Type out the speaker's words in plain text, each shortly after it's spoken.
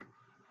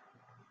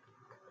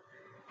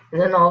In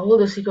the novel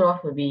The Secret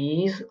of the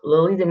Bees,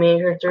 Lily, the main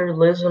character,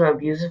 lives with an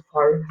abusive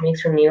father who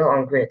makes her kneel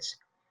on grits.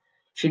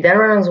 She then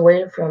runs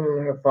away from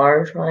her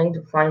father, trying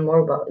to find more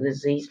about the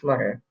deceased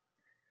mother.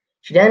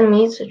 She then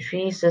meets the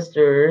three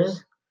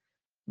sisters,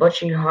 but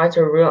she hides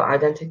her real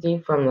identity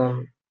from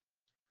them.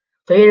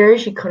 Later,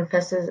 she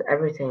confesses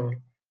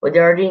everything, but they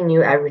already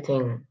knew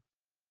everything.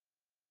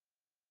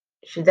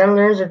 She then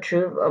learns the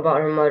truth about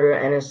her mother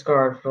and is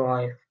scarred for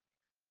life.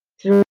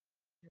 T reminds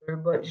her,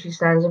 but she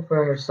stands up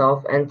for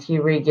herself, and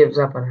T-Ray gives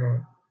up on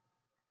her.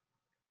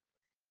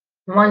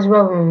 Reminds me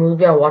of a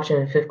movie I watched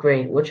in fifth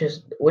grade, which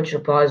the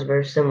plot is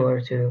very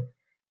similar to.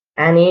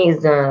 Annie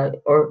is in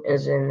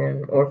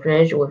an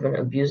orphanage with an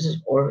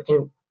abusive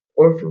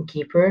orphan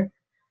keeper.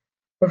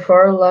 Her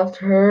parents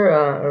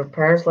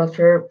left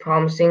her,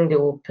 promising they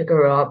will pick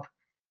her up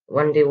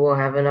when they will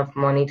have enough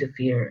money to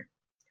feed her.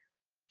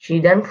 She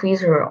then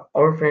flees her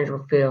orphanage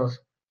but fails.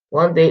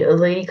 One day, a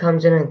lady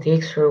comes in and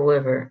takes her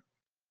with her.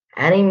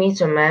 Annie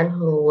meets a man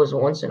who was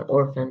once an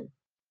orphan.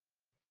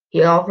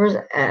 He offers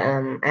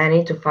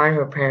Annie to find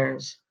her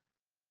parents.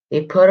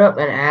 They put up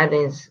an ad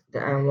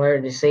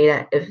where they say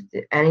that if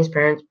Annie's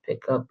parents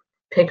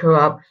pick her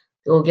up,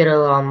 they will get a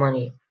lot of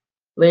money.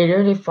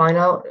 Later, they find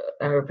out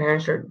her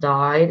parents are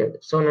died,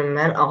 so the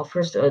man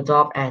offers to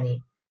adopt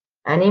Annie.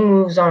 Annie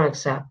moves on and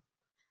accepts.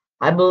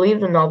 I believe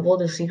the novel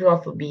 "The Secret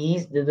of the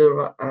Bees"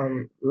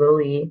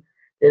 Lily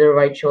did the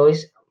right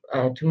choice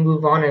to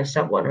move on and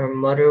accept what her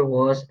mother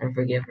was and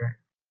forgive her.